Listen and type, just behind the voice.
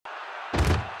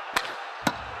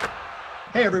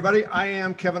Hey everybody, I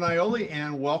am Kevin Ioli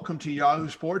and welcome to Yahoo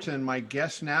Sports. And my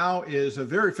guest now is a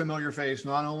very familiar face,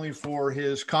 not only for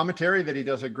his commentary that he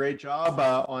does a great job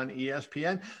on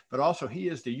ESPN, but also he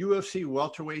is the UFC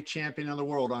welterweight champion of the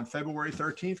world. On February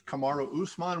 13th, Kamaru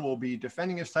Usman will be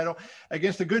defending his title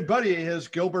against a good buddy of his,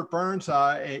 Gilbert Burns,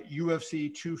 at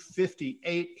UFC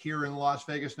 258 here in Las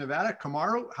Vegas, Nevada.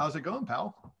 Kamaru, how's it going,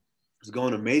 pal? It's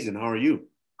going amazing. How are you?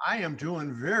 I am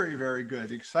doing very, very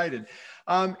good. Excited.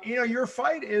 Your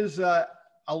fight is a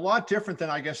lot different than,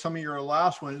 I guess, some of your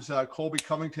last ones. Colby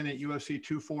Covington at UFC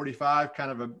 245, kind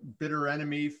of a bitter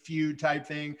enemy feud type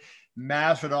thing.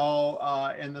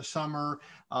 Masvidal in the summer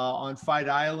on Fight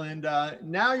Island.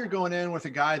 Now you're going in with a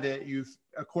guy that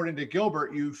according to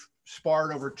Gilbert, you've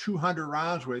sparred over 200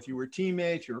 rounds with. You were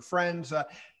teammates, you were friends.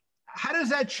 How does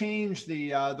that change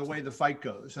the way the fight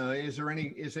goes? Is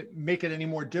it make it any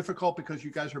more difficult because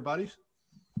you guys are buddies?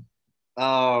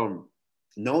 No,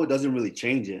 it doesn't really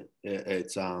change it.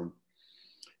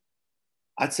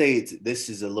 I'd say this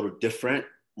is a little different,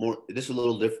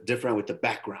 different with the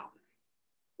background,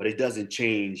 but it doesn't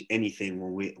change anything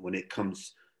when it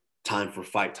comes time for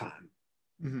fight time.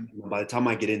 Mm-hmm. By the time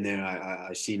I get in there,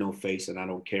 I see no face and I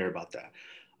don't care about that.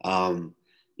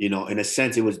 In a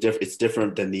sense, it's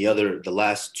different than the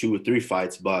last 2 or 3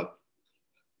 fights, but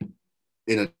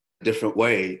in a different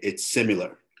way, it's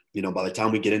similar. By the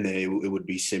time we get in there, it would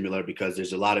be similar because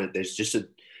there's just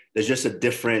a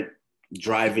different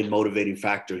driving, motivating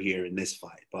factor here in this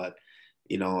fight. But,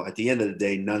 at the end of the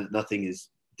day, nothing is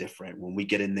different. When we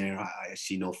get in there, I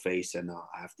see no face and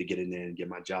I have to get in there and get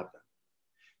my job done.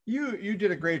 You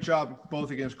did a great job both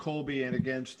against Colby and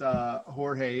against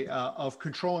Jorge of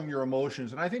controlling your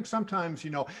emotions. And I think sometimes,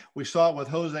 we saw it with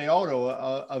Jose Aldo,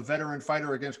 a veteran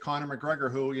fighter against Conor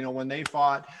McGregor, who, when they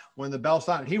fought, when the bell's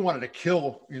on, he wanted to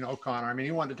kill, Conor. I mean,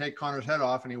 he wanted to take Conor's head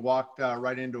off and he walked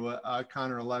right into a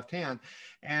Conor left hand.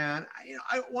 And,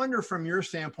 I wonder from your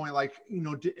standpoint,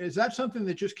 is that something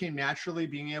that just came naturally,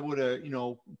 being able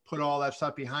to, put all that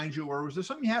stuff behind you? Or was there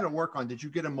something you had to work on? Did you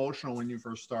get emotional when you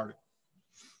first started?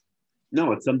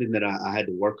 No, it's something that I had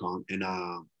to work on, and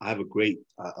I have a great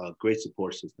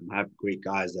support system. I have great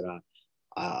guys that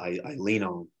I lean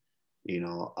on.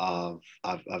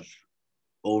 I've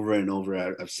over and over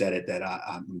I've said it that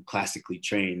I'm classically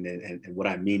trained, and what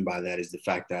I mean by that is the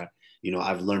fact that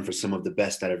I've learned from some of the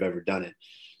best that have ever done it.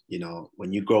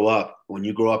 When you grow up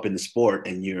in the sport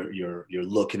and you're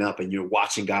looking up and you're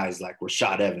watching guys like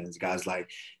Rashad Evans, guys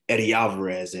like Eddie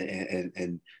Alvarez,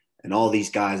 and all these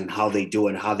guys and how they do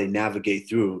it and how they navigate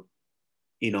through,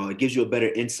 it gives you a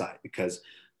better insight because,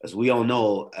 as we all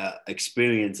know,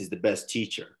 experience is the best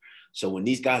teacher. So when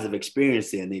these guys have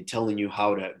experienced it and they're telling you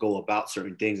how to go about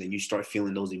certain things and you start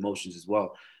feeling those emotions as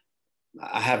well,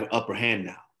 I have an upper hand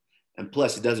now. And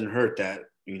plus, it doesn't hurt that,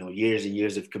 years and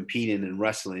years of competing and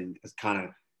wrestling has kind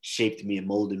of shaped me and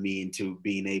molded me into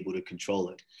being able to control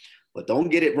it. But don't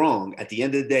get it wrong. At the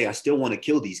end of the day, I still want to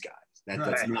kill these guys.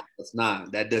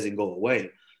 That doesn't go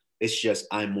away. It's just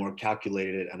I'm more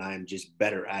calculated and I'm just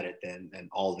better at it than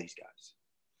all these guys.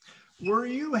 Were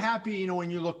you happy, when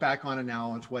you look back on it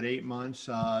now, it's 8 months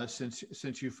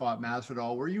since you fought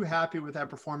Masvidal. Were you happy with that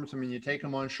performance? I mean, you take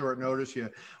him on short notice, you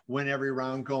win every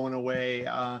round going away.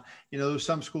 There's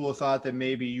some school of thought that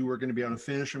maybe you were going to be able to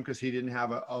finish him because he didn't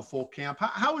have a full camp.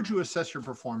 How would you assess your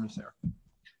performance there?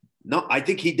 No, I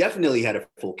think he definitely had a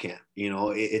full camp.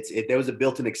 There was a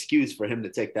built-in excuse for him to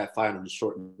take that fight on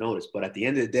short notice. But at the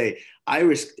end of the day, I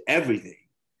risked everything.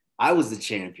 I was the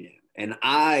champion, and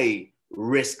I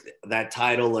risked that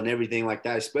title and everything like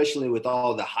that, especially with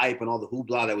all the hype and all the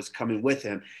hoopla that was coming with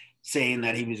him, saying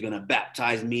that he was going to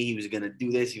baptize me, he was going to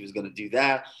do this, he was going to do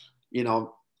that.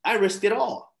 I risked it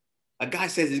all. A guy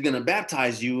says he's going to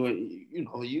baptize you,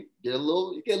 you get a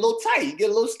little tight, you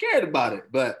get a little scared about it,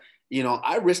 but.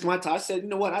 I risked my time. I said,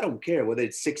 what? I don't care whether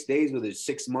it's 6 days, whether it's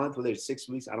 6 months, whether it's 6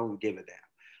 weeks. I don't give a damn.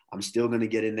 I'm still going to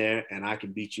get in there and I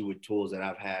can beat you with tools that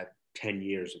I've had 10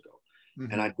 years ago.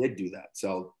 Mm-hmm. And I did do that.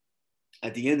 So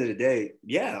at the end of the day,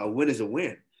 yeah, a win is a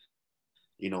win.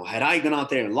 Had I gone out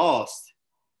there and lost,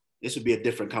 this would be a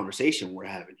different conversation we're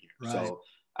having here. Right. So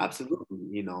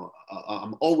absolutely,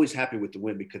 I'm always happy with the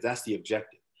win because that's the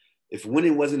objective. If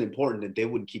winning wasn't important, then they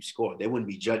wouldn't keep score. They wouldn't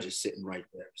be judges sitting right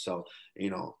there. So,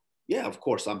 yeah, of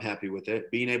course, I'm happy with it.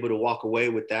 Being able to walk away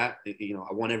with that,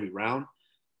 I won every round,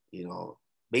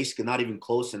 basically not even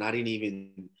close. And I didn't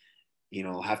even,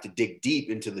 have to dig deep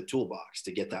into the toolbox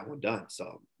to get that one done.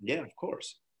 So, yeah, of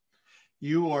course.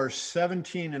 You are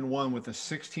 17-1 with a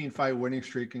 16-fight winning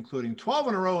streak, including 12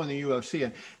 in a row in the UFC.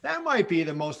 And that might be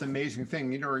the most amazing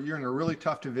thing. You know, you're in a really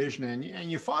tough division,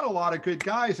 and you fought a lot of good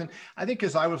guys. And I think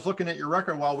as I was looking at your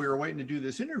record while we were waiting to do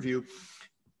this interview,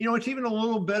 you know, it's even a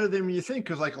little better than you think,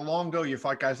 because like long ago, you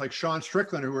fought guys like Sean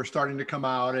Strickland who were starting to come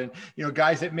out, and, you know,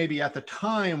 guys that maybe at the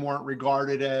time weren't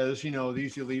regarded as, you know,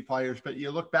 these elite players, but you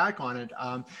look back on it.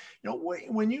 You know,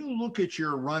 when you look at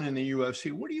your run in the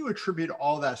UFC, what do you attribute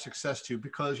all that success to?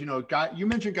 Because, you know, you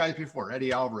mentioned guys before,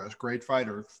 Eddie Alvarez, great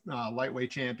fighter, lightweight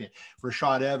champion,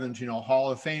 Rashad Evans, you know, Hall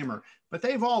of Famer, but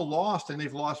they've all lost, and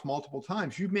they've lost multiple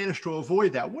times. You've managed to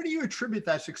avoid that. What do you attribute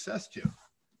that success to?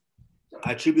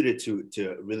 I attribute it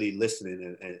to really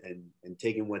listening and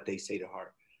taking what they say to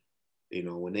heart. You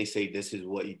know, when they say this is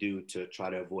what you do to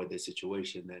try to avoid this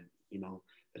situation, then, you know,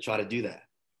 I try to do that.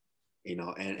 You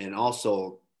know, and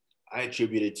also I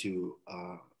attribute it to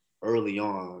early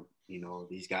on, you know,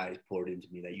 these guys poured into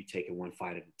me that you take it one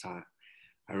fight at a time.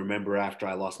 I remember after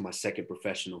I lost my second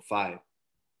professional fight,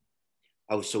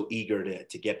 I was so eager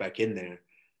to get back in there.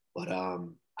 But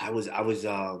I was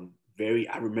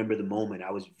I remember the moment I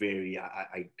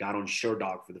got on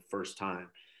Sherdog for the first time.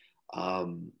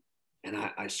 And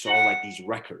I saw like these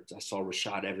records. I saw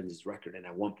Rashad Evans' record. And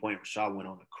at one point, Rashad went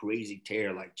on a crazy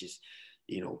tear, like just,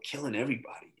 you know, killing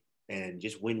everybody and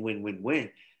just win.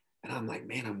 And I'm like,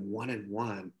 man, I'm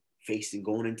 1-1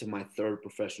 going into my third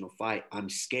professional fight. I'm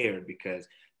scared because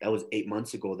that was 8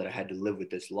 months ago that I had to live with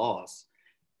this loss.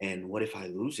 And what if I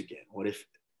lose again? What if,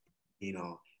 you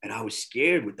know, and I was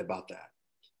scared about that.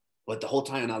 But the whole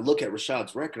time, and I look at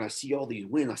Rashad's record, I see all these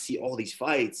wins, I see all these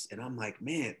fights, and I'm like,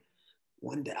 man,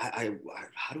 one day,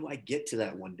 how do I get to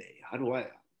that one day?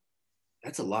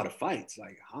 That's a lot of fights.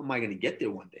 Like, how am I going to get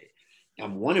there one day?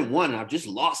 I'm 1-1, and I've just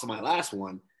lost my last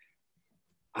one.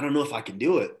 I don't know if I can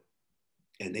do it.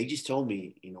 And they just told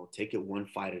me, you know, take it one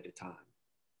fight at a time.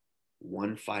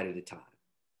 One fight at a time.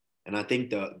 And I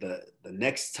think the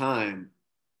next time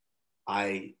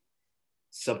I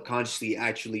subconsciously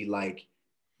actually like,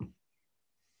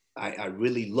 I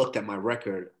really looked at my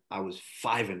record. I was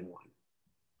 5-1,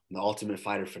 the Ultimate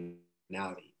Fighter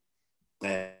finale,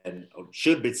 and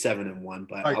should be 7-1,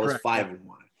 but I was 5-1.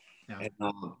 Yeah.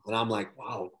 And I'm like,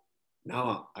 wow,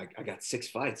 now I got 6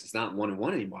 fights. It's not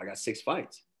 1-1 anymore. I got 6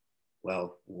 fights.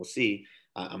 Well, we'll see.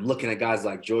 I'm looking at guys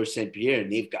like George St. Pierre,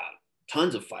 and they've got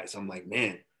tons of fights. I'm like,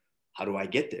 man, how do I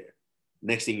get there?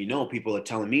 Next thing you know, people are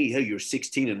telling me, hey, you're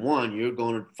 16-1. You're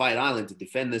going to Fight Island to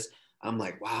defend this. I'm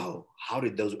like, wow, how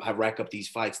did I rack up these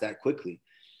fights that quickly?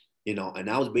 You know, and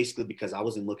that was basically because I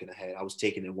wasn't looking ahead. I was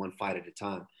taking it one fight at a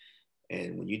time.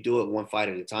 And when you do it one fight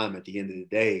at a time, at the end of the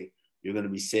day, you're going to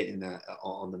be sitting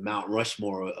on the Mount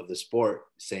Rushmore of the sport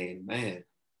saying, man,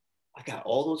 I got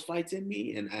all those fights in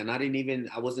me. And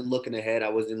I wasn't looking ahead. I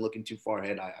wasn't looking too far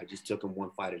ahead. I just took them one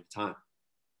fight at a time.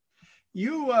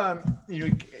 You're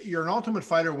an Ultimate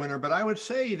Fighter winner, but I would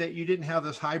say that you didn't have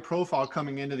this high profile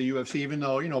coming into the UFC, even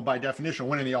though, you know, by definition,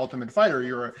 winning the Ultimate Fighter,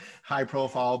 you're a high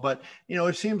profile. But, you know,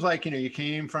 it seems like, you know, you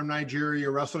came from Nigeria, you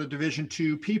wrestled at Division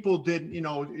II. People didn't, you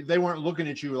know, they weren't looking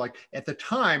at you like at the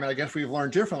time. And I guess we've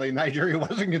learned differently. Nigeria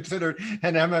wasn't considered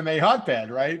an MMA hotbed,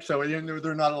 right? So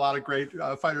there are not a lot of great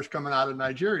fighters coming out of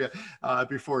Nigeria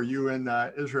before you and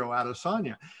Israel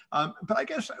Adesanya. But I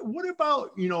guess, what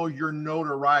about, you know, your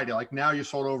notoriety? Like now you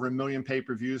sold over 1 million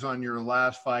pay-per-views on your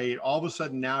last fight. All of a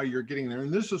sudden now you're getting there.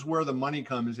 And this is where the money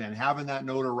comes in, having that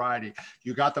notoriety.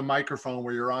 You got the microphone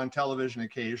where you're on television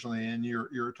occasionally and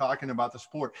you're talking about the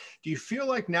sport. Do you feel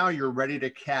like now you're ready to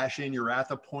cash in? You're at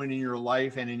the point in your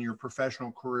life and in your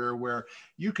professional career where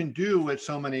you can do what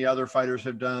so many other fighters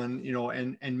have done, you know,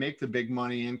 and make the big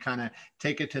money and kind of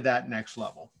take it to that next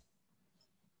level?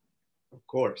 Of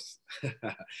course.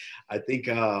 I think,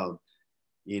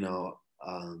 you know,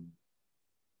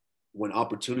 when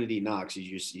opportunity knocks,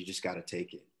 you just got to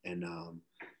take it. And,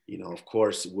 you know, of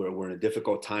course, we're in a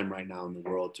difficult time right now in the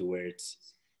world to where it's,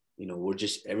 you know,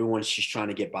 everyone's just trying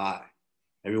to get by.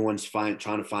 Everyone's trying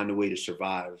to find a way to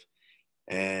survive.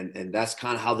 And that's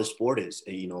kind of how the sport is.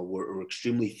 And, you know, we're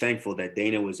extremely thankful that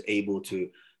Dana was able to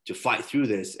fight through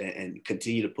this and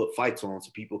continue to put fights on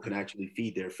so people can actually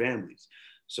feed their families.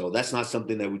 So that's not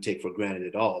something that we take for granted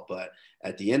at all. But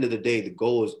at the end of the day, the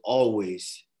goal is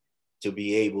always to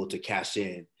be able to cash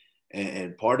in.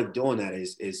 And part of doing that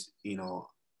is, you know,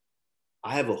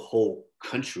 I have a whole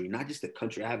country, not just a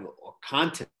country, I have a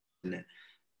continent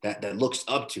that looks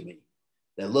up to me,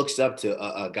 that looks up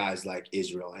to guys like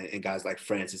Israel and guys like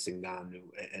Francis Ngannou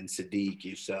and Sadiq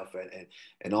Youssef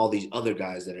and all these other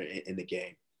guys that are in the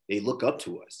game. They look up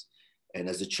to us. And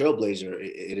as a trailblazer,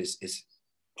 it's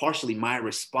partially my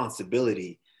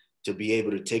responsibility to be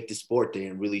able to take the sport there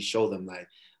and really show them, like,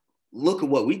 look at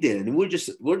what we did. And we're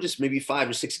just maybe 5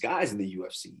 or 6 guys in the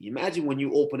UFC. Imagine when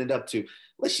you open it up to,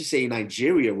 let's just say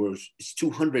Nigeria, where it's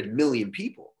 200 million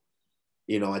people.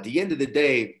 You know, at the end of the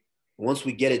day, once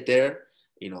we get it there,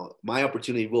 you know, my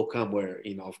opportunity will come where,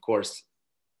 you know, of course,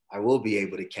 I will be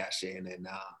able to cash in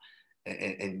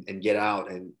and get out.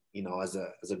 And, you know, as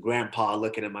a grandpa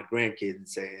looking at my grandkids and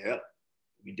saying, yep,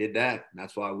 we did that. And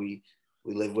that's why we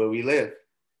live where we live.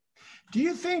 Do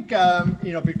you think,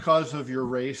 you know, because of your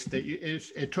race that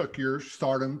it took your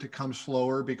stardom to come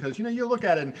slower? Because, you know, you look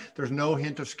at it and there's no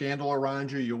hint of scandal around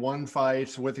you. You won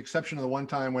fights, with the exception of the one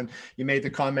time when you made the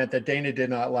comment that Dana did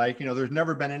not like. You know, there's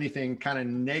never been anything kind of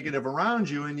negative around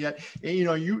you. And yet, you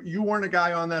know, you weren't a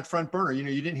guy on that front burner. You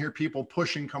know, you didn't hear people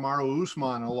pushing Kamaru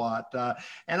Usman a lot.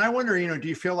 And I wonder, you know, do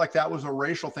you feel like that was a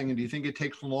racial thing? And do you think it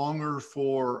takes longer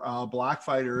for black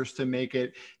fighters to make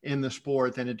it in the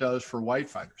sport than it does for white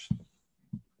fighters?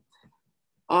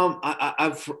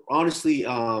 I've honestly,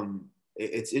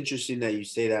 it's interesting that you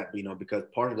say that, you know, because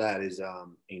part of that is,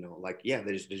 you know, like, yeah,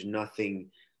 there's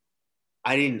nothing,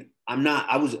 I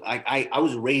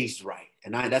was raised right.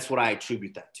 And that's what I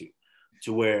attribute that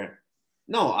to where,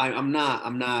 no, I'm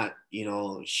not, you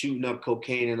know, shooting up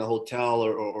cocaine in a hotel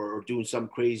or doing something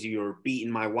crazy or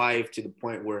beating my wife to the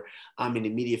point where I'm in the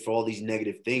media for all these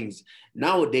negative things.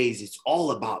 Nowadays, it's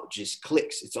all about just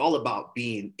clicks. It's all about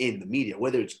being in the media,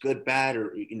 whether it's good, bad,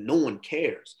 or no one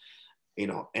cares, you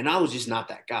know, and I was just not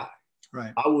that guy.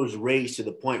 Right. I was raised to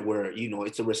the point where, you know,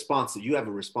 it's a you have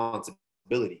a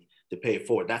responsibility to pay it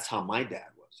forward. That's how my dad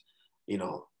was. You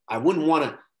know, I wouldn't want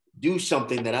to do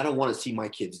something that I don't want to see my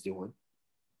kids doing.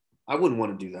 I wouldn't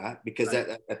want to do that because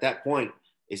right. at that point,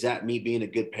 is that me being a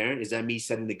good parent? Is that me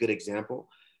setting a good example?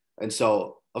 And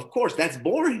so, of course, that's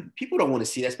boring. People don't want to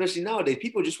see that, especially nowadays.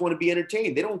 People just want to be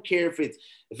entertained. They don't care if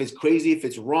it's crazy, if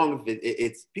it's wrong, if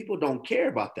it's people don't care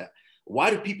about that. Why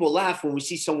do people laugh when we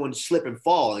see someone slip and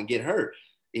fall and get hurt?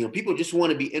 You know, people just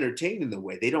want to be entertained in the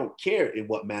way. They don't care in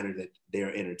what manner that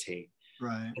they're entertained.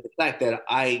 Right. And the fact that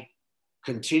I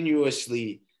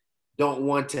continuously don't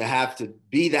want to have to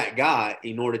be that guy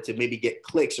in order to maybe get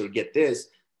clicks or get this.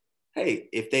 Hey,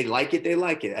 if they like it, they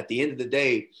like it. At the end of the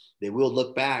day, they will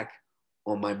look back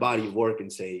on my body of work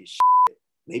and say,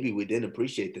 maybe we didn't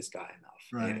appreciate this guy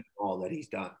enough, right, and all that he's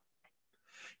done.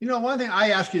 You know, one thing,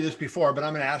 I asked you this before, but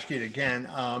I'm going to ask you it again,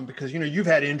 because, you know, you've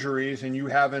had injuries and you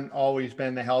haven't always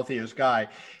been the healthiest guy.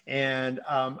 And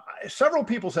several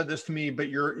people said this to me, but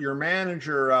your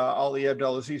manager, Ali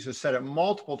Abdelaziz, has said it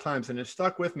multiple times and it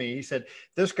stuck with me. He said,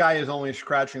 this guy is only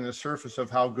scratching the surface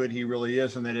of how good he really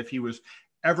is. And that if he was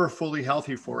ever fully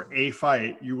healthy for a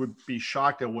fight, you would be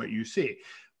shocked at what you see.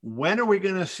 When are we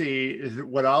going to see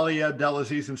what Ali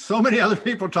Abdelaziz and so many other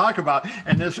people talk about,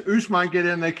 and this Usman get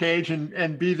in the cage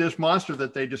and be this monster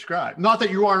that they describe? Not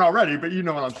that you aren't already, but you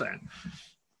know what I'm saying.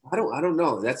 I don't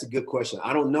know. That's a good question.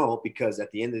 I don't know, because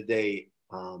at the end of the day,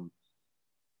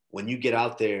 when you get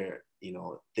out there, you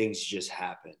know, things just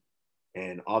happen.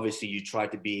 And obviously you try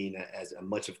to be in as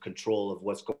much of control of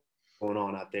what's going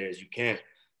on out there as you can,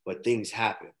 but things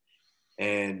happen.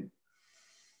 And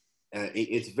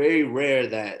it's very rare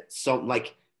that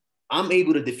I'm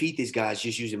able to defeat these guys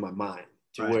just using my mind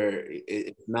to right. where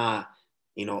it's not,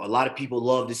 you know, a lot of people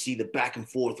love to see the back and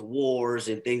forth wars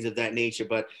and things of that nature,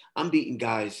 but I'm beating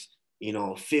guys, you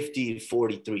know,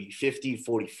 50-43,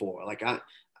 50-44, like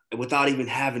without even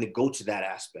having to go to that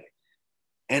aspect.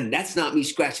 And that's not me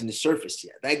scratching the surface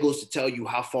yet. That goes to tell you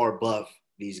how far above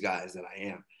these guys that I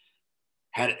am.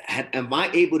 Am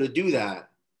I able to do that?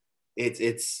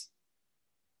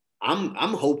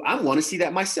 I want to see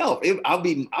that myself.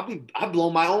 I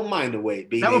blow my own mind away.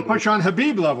 That would put you on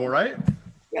Habib level, right?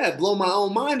 Yeah, blow my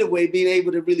own mind away being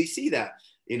able to really see that,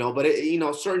 you know. But you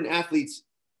know, certain athletes,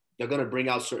 they're gonna bring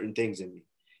out certain things in me,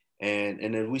 and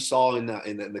then we saw in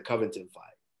the Covington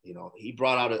fight, you know, he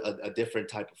brought out a different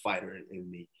type of fighter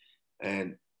in me,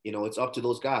 and you know, it's up to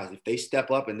those guys. If they step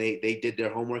up and they did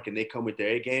their homework and they come with their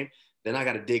A game, then I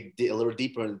got to dig a little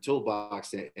deeper in the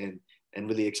toolbox and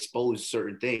really expose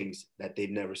certain things that they've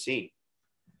never seen.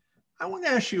 I want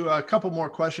to ask you a couple more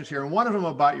questions here. And one of them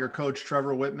about your coach,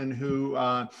 Trevor Whitman, who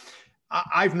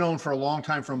I've known for a long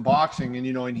time from boxing, and,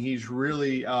 you know, and he's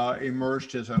really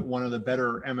emerged as one of the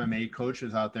better MMA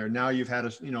coaches out there. Now you've had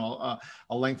a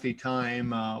lengthy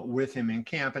time with him in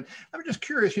camp. And I'm just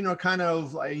curious, you know, kind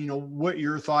of, you know, what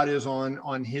your thought is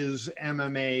on his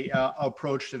MMA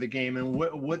approach to the game, and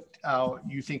what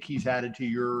you think he's added to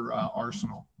your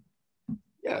arsenal.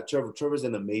 Yeah, Trevor's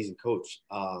an amazing coach.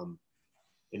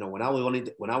 You know, when I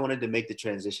wanted to make the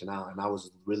transition out, and I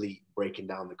was really breaking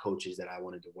down the coaches that I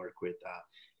wanted to work with,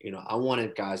 you know, I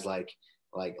wanted guys like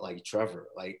Trevor,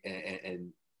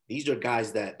 and these are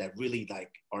guys that really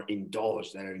like are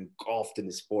indulged, that are engulfed in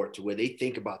the sport to where they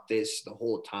think about this the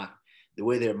whole time, the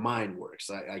way their mind works.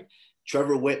 Like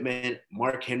Trevor Whitman,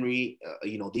 Mark Henry,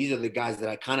 you know, these are the guys that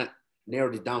I kind of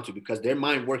narrowed it down to because their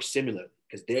mind works similarly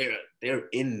because they're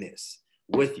in this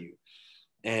with you.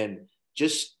 And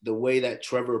just the way that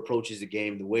Trevor approaches the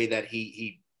game, the way that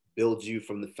he builds you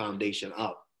from the foundation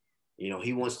up, you know,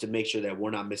 he wants to make sure that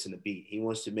we're not missing a beat. He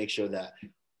wants to make sure that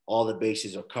all the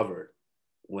bases are covered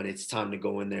when it's time to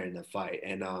go in there in the fight.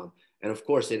 And of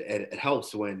course it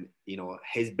helps when, you know,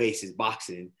 his base is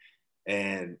boxing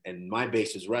and my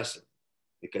base is wrestling,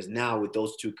 because now with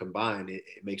those two combined, it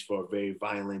makes for a very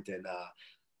violent and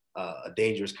a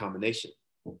dangerous combination.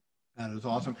 That is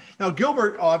awesome. Now,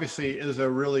 Gilbert obviously is a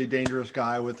really dangerous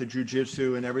guy with the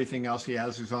jiu-jitsu and everything else he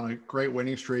has. He's on a great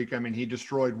winning streak. I mean, he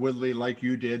destroyed Woodley like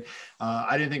you did.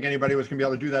 I didn't think anybody was going to be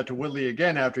able to do that to Woodley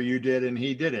again after you did, and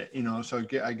he did it, you know, so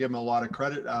I give him a lot of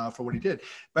credit for what he did.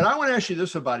 But I want to ask you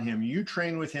this about him. You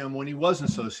trained with him when he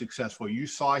wasn't so successful. You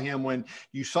saw him when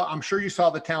I'm sure you saw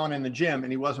the talent in the gym,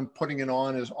 and he wasn't putting it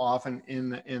on as often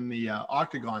in the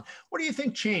octagon. What do you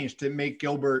think changed to make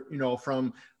Gilbert, you know,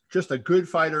 from just a good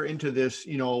fighter into this,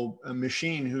 you know, a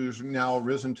machine who's now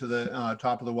risen to the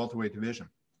top of the welterweight division?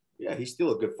 Yeah, he's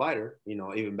still a good fighter. You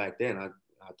know, even back then, I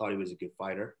thought he was a good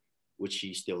fighter, which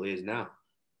he still is now.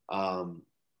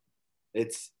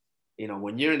 It's, you know,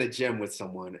 when you're in the gym with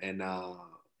someone and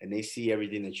they see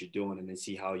everything that you're doing and they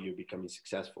see how you're becoming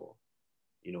successful,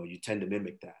 you know, you tend to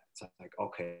mimic that. It's like,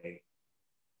 okay,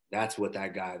 that's what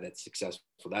that guy that's successful,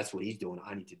 that's what he's doing.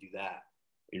 I need to do that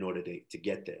in order to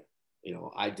get there. You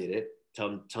know, I did it.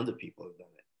 Tons of people have done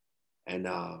it. And,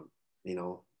 you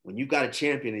know, when you got a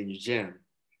champion in your gym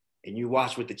and you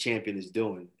watch what the champion is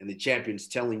doing and the champion's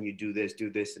telling you do this,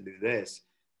 and do this,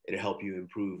 it'll help you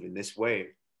improve in this way.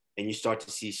 And you start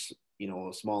to see, you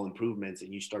know, small improvements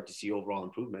and you start to see overall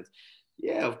improvements.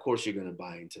 Yeah, of course you're going to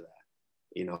buy into that,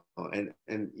 you know,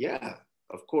 and yeah,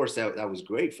 of course that was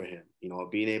great for him, you know,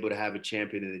 being able to have a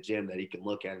champion in the gym that he can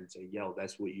look at and say, yo,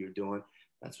 that's what you're doing.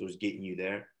 That's what's getting you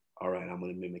there. All right, I'm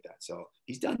going to mimic that. So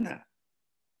he's done that,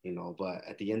 you know, but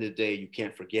at the end of the day, you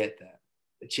can't forget that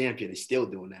the champion is still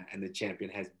doing that and the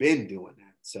champion has been doing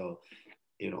that. So,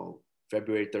 you know,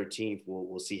 February 13th,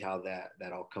 we'll see how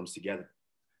that all comes together.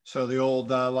 So the old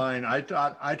line, I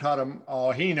taught him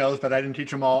all he knows, but I didn't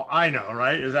teach him all I know,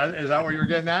 right? Is that what you're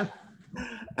getting at?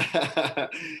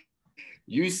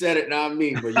 You said it, not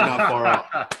me, but you're not far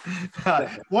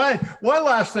off. One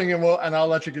last thing, and I'll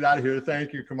let you get out of here.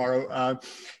 Thank you, Kamaru.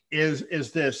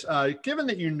 Is this given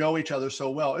that you know each other so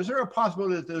well? Is there a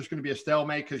possibility that there's going to be a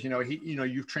stalemate? Because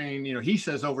you've trained. He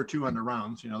says over 200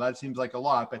 rounds. That seems like a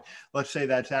lot, but let's say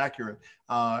that's accurate.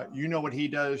 You know what he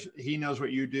does. He knows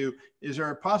what you do. Is there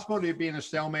a possibility of being a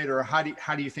stalemate, or how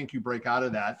do you think you break out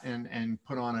of that and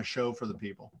put on a show for the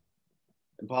people?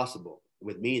 Impossible.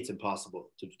 With me, it's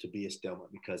impossible to be a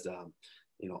stalemate because,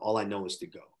 all I know is to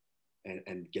go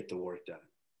and get the work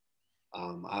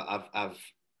done.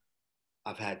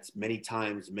 I've had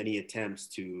many attempts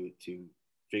to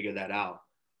figure that out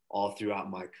all throughout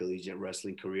my collegiate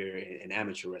wrestling career and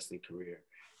amateur wrestling career,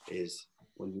 is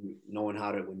when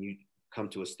you come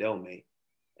to a stalemate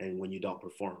and when you don't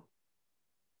perform.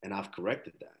 And I've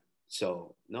corrected that.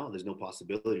 So no, there's no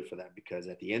possibility for that, because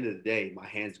at the end of the day, my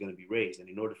hand's going to be raised. And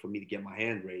in order for me to get my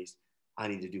hand raised, I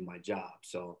need to do my job.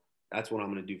 So that's what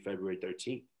I'm going to do February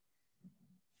 13th.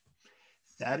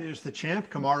 That is the champ,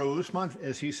 Kamaru Usman.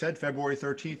 As he said, February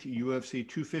 13th, UFC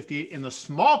 258 in the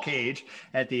small cage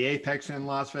at the Apex in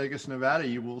Las Vegas, Nevada.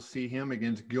 You will see him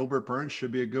against Gilbert Burns.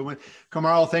 Should be a good one.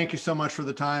 Kamaru, thank you so much for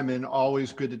the time, and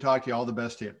always good to talk to you. All the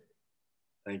best to you.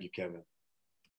 Thank you, Kevin.